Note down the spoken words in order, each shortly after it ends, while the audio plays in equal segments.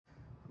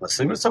I'm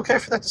assuming it's okay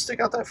for that to stick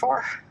out that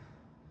far.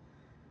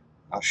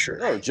 Not sure.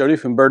 Hello, Jody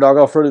from Bird Dog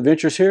Off-Road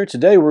Adventures here.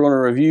 Today we're going to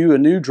review a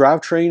new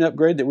drivetrain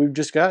upgrade that we've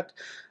just got.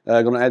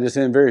 Going to add this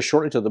in very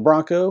shortly to the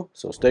Bronco,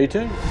 so stay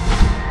tuned.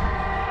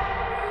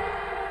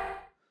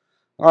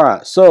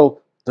 Alright, so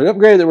the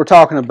upgrade that we're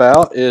talking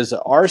about is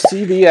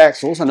RCV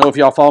axles. I know if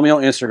y'all follow me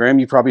on Instagram,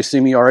 you probably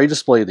see me already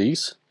display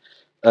these.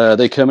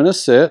 They come in a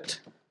set.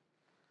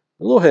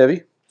 A little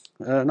heavy,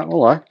 not going to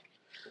lie.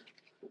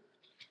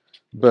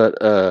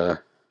 But,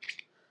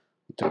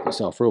 take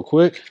this off real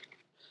quick,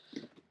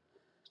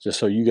 just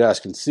so you guys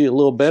can see a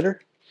little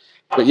better.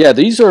 But yeah,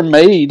 these are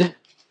made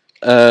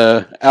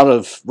out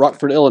of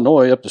Rockford,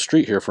 Illinois, up the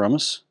street here from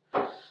us.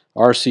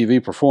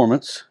 RCV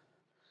Performance.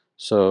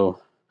 So,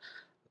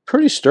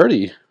 pretty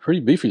sturdy, pretty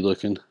beefy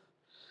looking.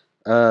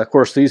 Of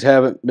course, these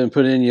haven't been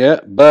put in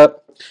yet,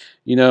 but,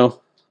 you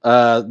know,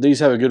 these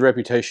have a good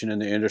reputation in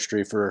the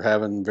industry for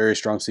having very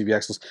strong CV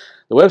axles.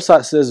 The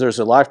website says there's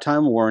a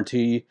lifetime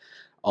warranty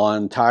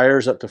on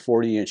tires up to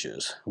 40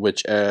 inches,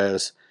 which,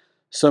 as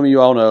some of you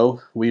all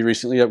know, we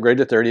recently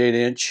upgraded to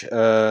 38-inch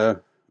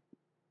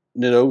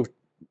Nitto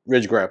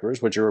ridge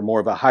grapplers, which are more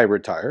of a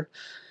hybrid tire.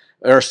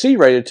 They're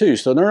C-rated too,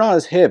 so they're not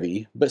as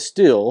heavy, but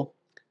still,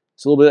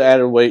 it's a little bit of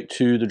added weight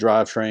to the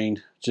drivetrain,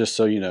 just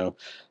so you know.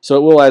 So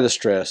it will add the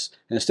stress.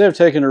 And instead of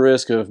taking the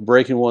risk of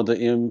breaking one of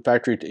the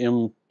factory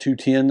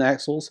M210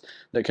 axles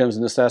that comes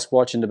in the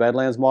Sasquatch and the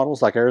Badlands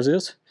models like ours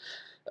is,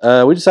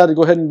 we decided to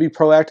go ahead and be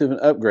proactive and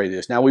upgrade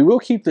this. Now, we will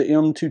keep the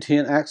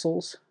M210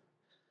 axles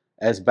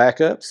as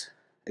backups,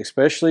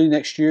 especially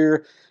next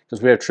year, because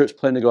we have trips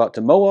planned to go out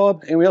to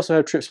Moab, and we also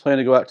have trips planned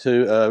to go out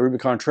to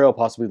Rubicon Trail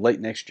possibly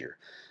late next year,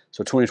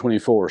 so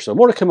 2024. So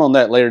more to come on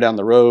that later down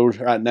the road.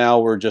 Right now,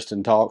 we're just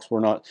in talks. We're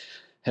not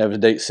have a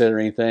date set or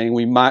anything.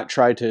 We might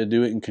try to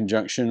do it in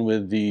conjunction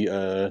with the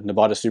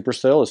Nevada Super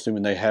Sale,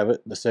 assuming they have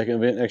it, the second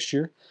event next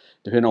year,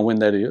 depending on when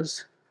that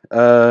is.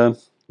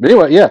 But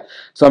anyway, yeah.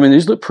 So I mean,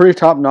 these look pretty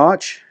top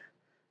notch.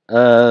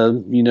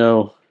 You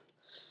know,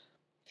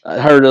 I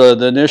heard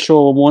the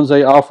initial ones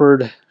they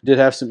offered did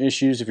have some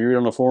issues. If you read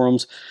on the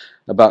forums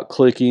about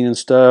clicking and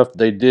stuff,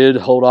 they did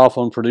hold off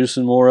on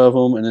producing more of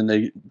them, and then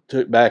they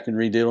took back and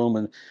redid them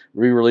and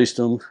re-released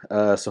them.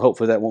 So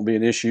hopefully that won't be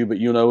an issue. But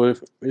you know,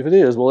 if it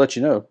is, we'll let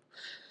you know.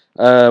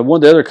 One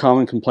of the other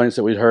common complaints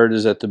that we'd heard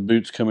is that the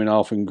boot's coming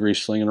off and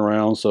grease slinging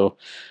around. So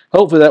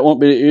hopefully that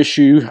won't be an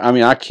issue. I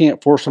mean, I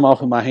can't force them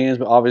off with my hands,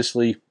 but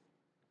obviously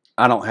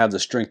I don't have the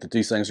strength that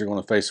these things are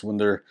going to face when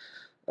they're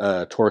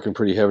torquing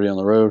pretty heavily on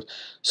the road.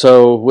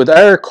 So with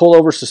our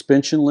coilover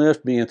suspension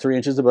lift being 3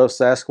 inches above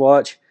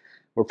Sasquatch,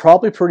 we're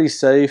probably pretty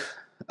safe.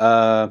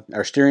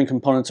 Our steering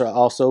components are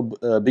also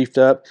beefed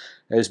up.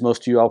 As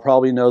most of you all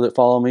probably know that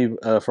follow me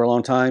for a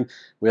long time,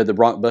 we had the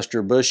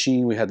BroncBuster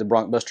bushing, we had the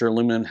BroncBuster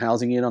aluminum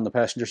housing in on the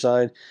passenger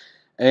side,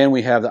 and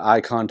we have the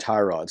Icon tie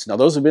rods. Now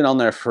those have been on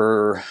there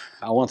for,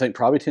 I want to think,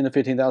 probably 10 to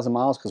 15,000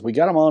 miles, because we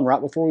got them on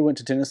right before we went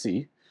to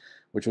Tennessee,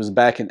 which was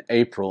back in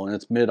April, and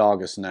it's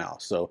mid-August now.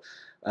 So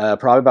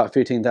probably about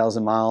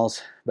 15,000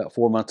 miles, about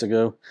 4 months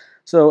ago.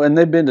 So, and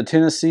they've been to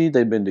Tennessee,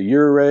 they've been to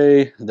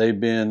Ouray, they've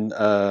been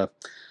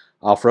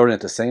off-roading at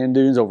the sand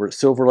dunes over at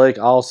Silver Lake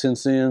all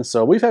since then.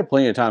 So we've had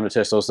plenty of time to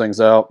test those things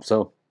out.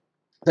 So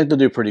I think they'll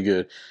do pretty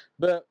good.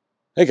 But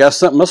hey guys,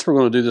 something else we're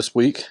going to do this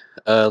week,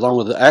 along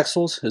with the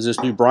axles, is this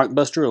new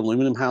BroncBuster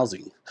aluminum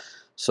housing.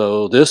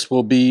 So this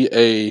will be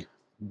a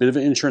bit of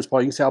an insurance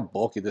policy. You can see how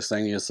bulky this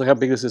thing is. Look how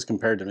big this is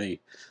compared to me.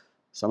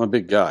 So I'm a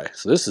big guy.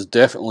 So this is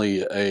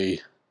definitely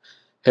a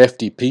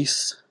hefty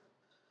piece.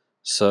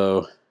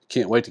 So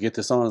can't wait to get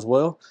this on as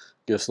well.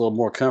 Give us a little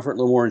more comfort, a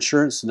little more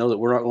insurance to know that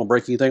we're not going to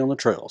break anything on the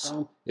trails.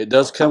 It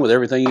does come with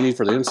everything you need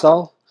for the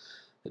install.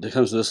 It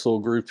comes with this little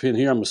groove pin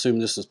here. I'm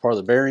assuming this is part of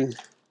the bearing.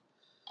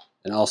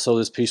 And also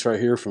this piece right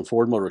here from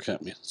Ford Motor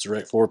Company. It's a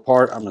direct Ford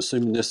part. I'm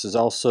assuming this is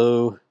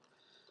also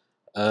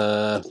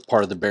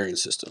part of the bearing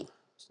system.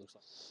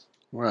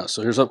 Alright,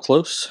 so here's up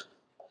close.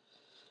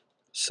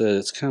 So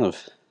it's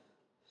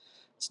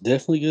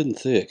definitely good and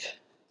thick.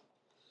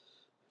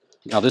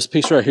 Now this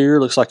piece right here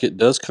looks like it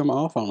does come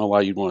off. I don't know why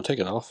you'd want to take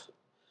it off.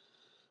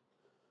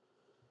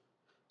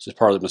 It's just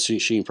part of the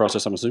machine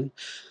process, I'm assuming.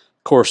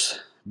 Of course,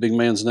 big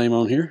man's name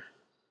on here.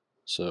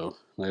 So,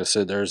 like I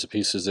said, there's the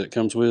pieces that it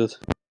comes with.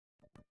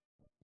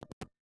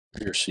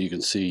 Here, so you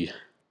can see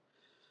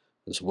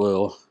as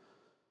well.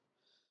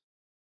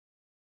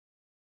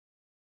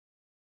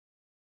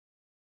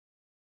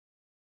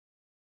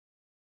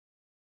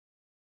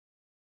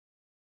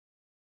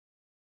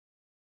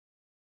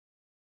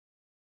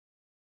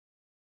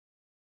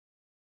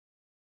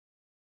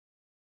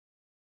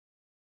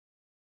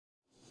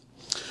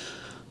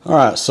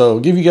 Alright,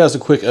 so give you guys a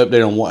quick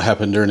update on what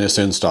happened during this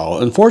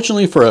install.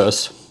 Unfortunately for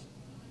us,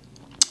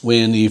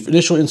 when the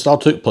initial install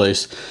took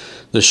place,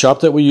 the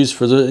shop that we used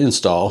for the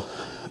install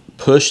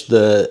pushed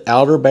the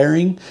outer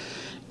bearing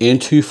in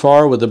too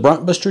far with the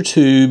BroncBuster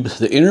tube.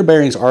 The inner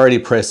bearings already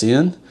press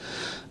in.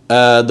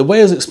 The way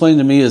it was explained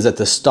to me is that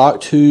the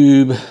stock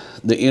tube,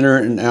 the inner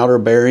and outer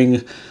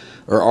bearing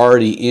are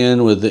already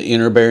in with the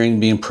inner bearing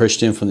being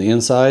pushed in from the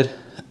inside.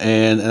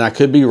 and I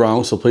could be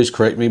wrong, so please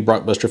correct me,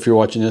 BroncBuster, if you're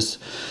watching this.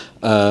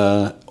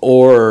 And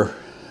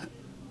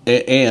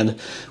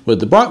with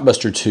the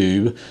BroncBuster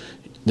tube,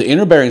 the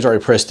inner bearing's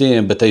already pressed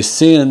in, but they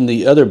send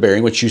the other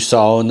bearing, which you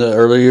saw in the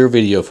earlier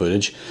video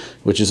footage,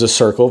 which is a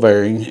circle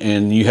bearing,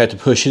 and you had to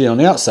push it in on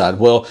the outside.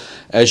 Well,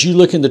 as you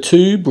look in the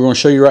tube, we're going to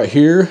show you right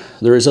here,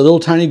 there is a little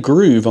tiny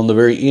groove on the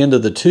very end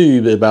of the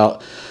tube,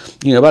 about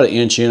an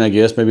inch in, I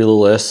guess, maybe a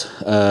little less.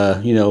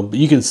 But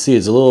you can see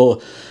it's a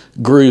little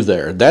groove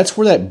there. That's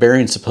where that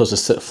bearing's supposed to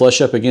sit flush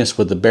up against,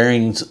 with the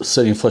bearings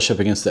sitting flush up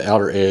against the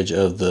outer edge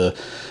of the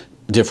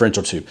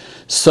differential tube.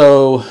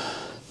 So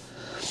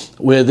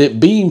with it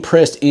being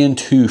pressed in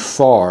too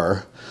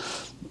far,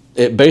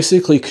 it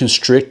basically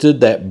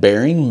constricted that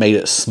bearing, made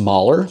it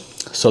smaller.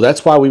 So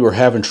that's why we were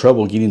having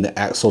trouble getting the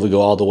axle to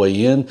go all the way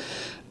in.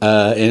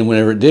 And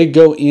whenever it did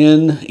go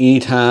in,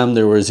 anytime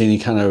there was any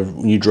kind of,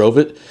 when you drove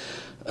it,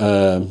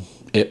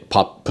 it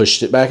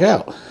pushed it back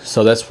out.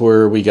 So that's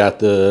where we got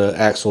the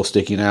axle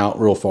sticking out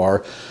real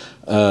far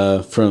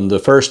from the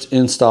first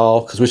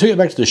install, because we took it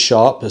back to the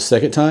shop a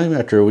second time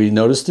after we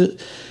noticed it,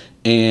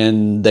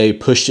 and they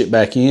pushed it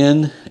back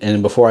in,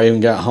 and before I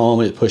even got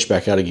home, it pushed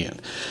back out again.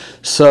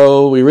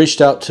 So we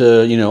reached out to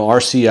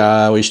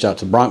RCI, we reached out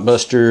to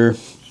BroncBuster.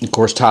 Of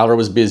course, Tyler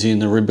was busy in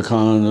the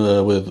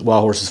Rubicon with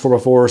Wild Horses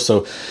 4x4,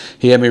 so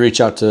he had me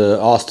reach out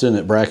to Austin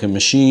at Bracken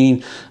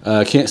Machine.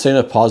 Can't say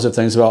enough positive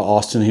things about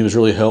Austin. He was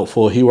really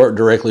helpful. He worked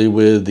directly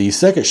with the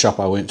second shop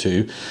I went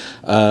to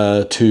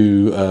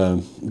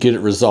get it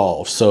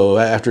resolved. So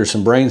after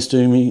some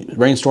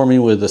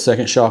brainstorming with the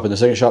second shop, and the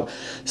second shop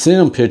sent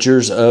them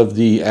pictures of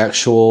the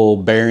actual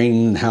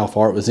bearing and how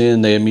far it was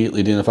in, they immediately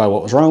identified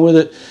what was wrong with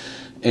it.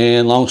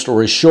 And long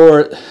story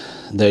short,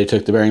 they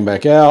took the bearing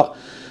back out,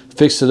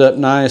 fixed it up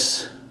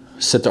nice,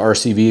 set the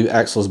RCV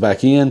axles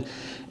back in,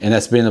 and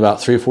that's been about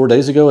 3 or 4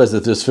 days ago as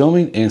of this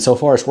filming, and so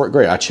far it's worked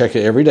great. I check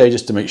it every day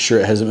just to make sure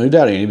it hasn't moved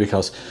out any,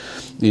 because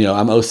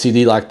I'm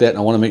OCD like that, and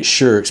I want to make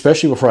sure,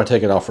 especially before I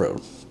take it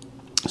off-road.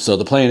 So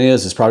the plan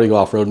is probably go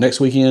off-road next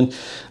weekend,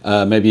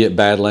 maybe at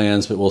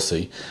Badlands, but we'll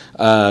see,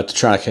 to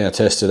try to kind of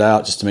test it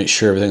out just to make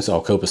sure everything's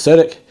all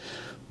copacetic.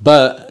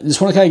 But I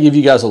just want to kind of give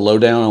you guys a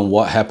lowdown on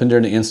what happened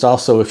during the install.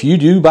 So if you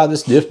do buy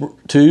this diff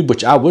tube,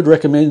 which I would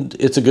recommend,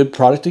 it's a good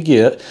product to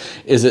get.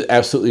 Is it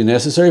absolutely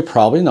necessary?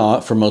 Probably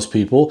not for most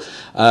people.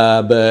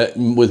 But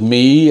with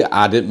me,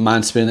 I didn't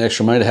mind spending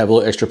extra money to have a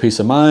little extra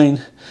peace of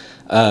mind.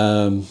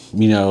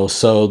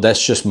 So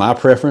that's just my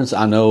preference.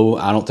 I know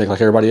I don't think like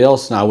everybody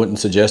else, and I wouldn't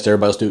suggest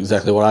everybody else do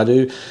exactly what I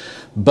do.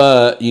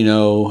 But,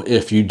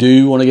 if you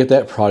do want to get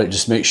that product,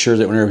 just make sure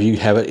that whenever you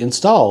have it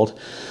installed,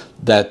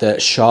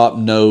 that shop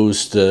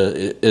knows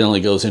it only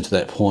goes into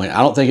that point. I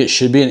don't think it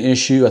should be an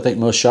issue. I think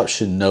most shops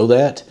should know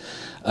that.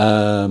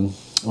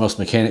 Most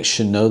mechanics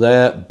should know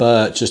that,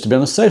 but just to be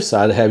on the safe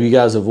side, to have you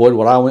guys avoid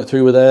what I went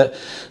through with that.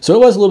 So it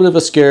was a little bit of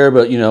a scare,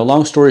 but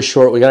long story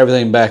short, we got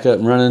everything back up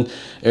and running.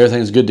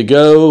 Everything's good to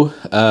go.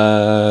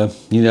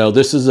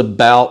 This is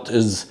about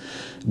as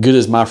good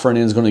as my front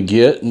end is going to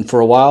get, and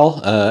for a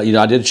while.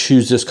 I did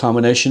choose this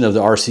combination of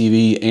the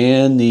RCV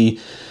and the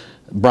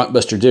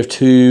BroncBuster Diff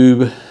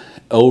tube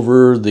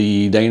over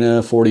the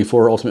Dana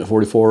 44 Ultimate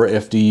 44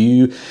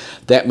 FDU.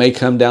 That may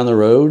come down the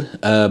road,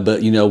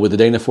 but with the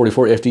Dana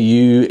 44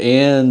 FDU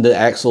and the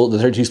axle, the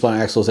 32 spline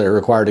axles that are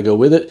required to go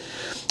with it,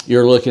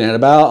 you're looking at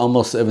about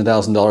almost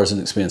 $7,000 in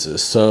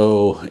expenses.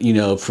 So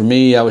for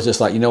me, I was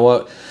just like,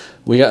 what,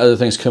 we got other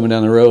things coming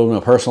down the road in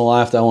my personal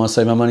life that I want to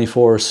save my money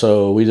for,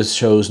 so we just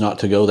chose not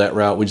to go that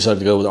route. We decided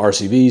to go with the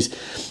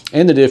RCVs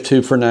and the diff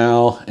tube for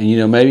now,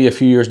 and maybe a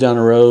few years down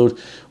the road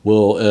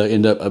we'll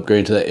end up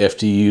upgrading to that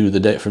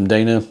FDU from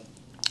Dana.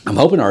 I'm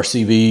hoping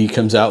RCV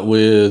comes out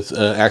with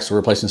axle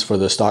replacements for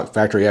the stock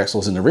factory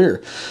axles in the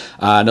rear.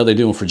 I know they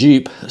do them for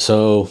Jeep,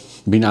 so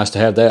it'd be nice to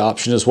have that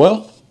option as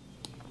well.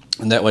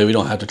 And that way we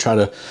don't have to try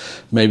to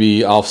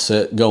maybe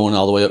offset going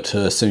all the way up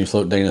to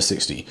semi-float Dana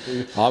 60.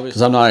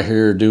 Because I'm not out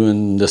here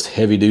doing this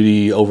heavy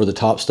duty over the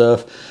top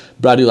stuff,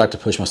 but I do like to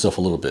push myself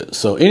a little bit.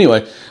 So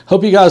anyway,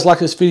 hope you guys like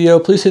this video.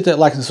 Please hit that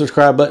like and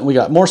subscribe button. We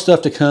got more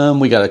stuff to come.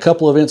 We got a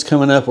couple events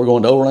coming up. We're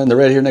going to Overland the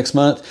Red here next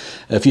month.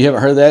 If you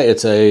haven't heard of that,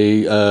 it's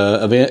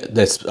a event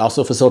that's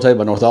also facilitated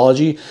by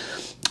Northology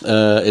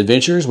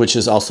Adventures, which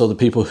is also the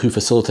people who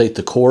facilitate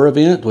the core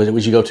event,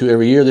 which you go to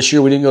every year. This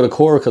year we didn't go to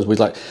core because we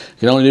can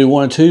only do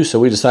 1 or 2, so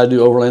we decided to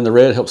do Overland the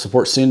Red, help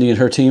support Cindy and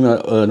her team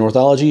at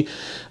Northology.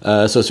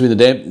 So it's going to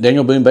be the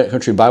Daniel Boone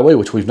Backcountry Byway,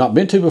 which we've not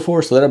been to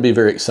before, so that'll be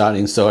very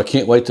exciting. So I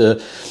can't wait to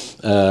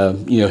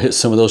hit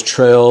some of those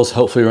trails,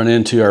 hopefully run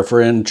into our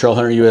friend Trail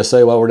Hunter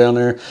USA while we're down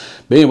there.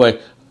 But anyway,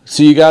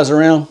 see you guys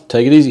around.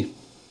 Take it easy.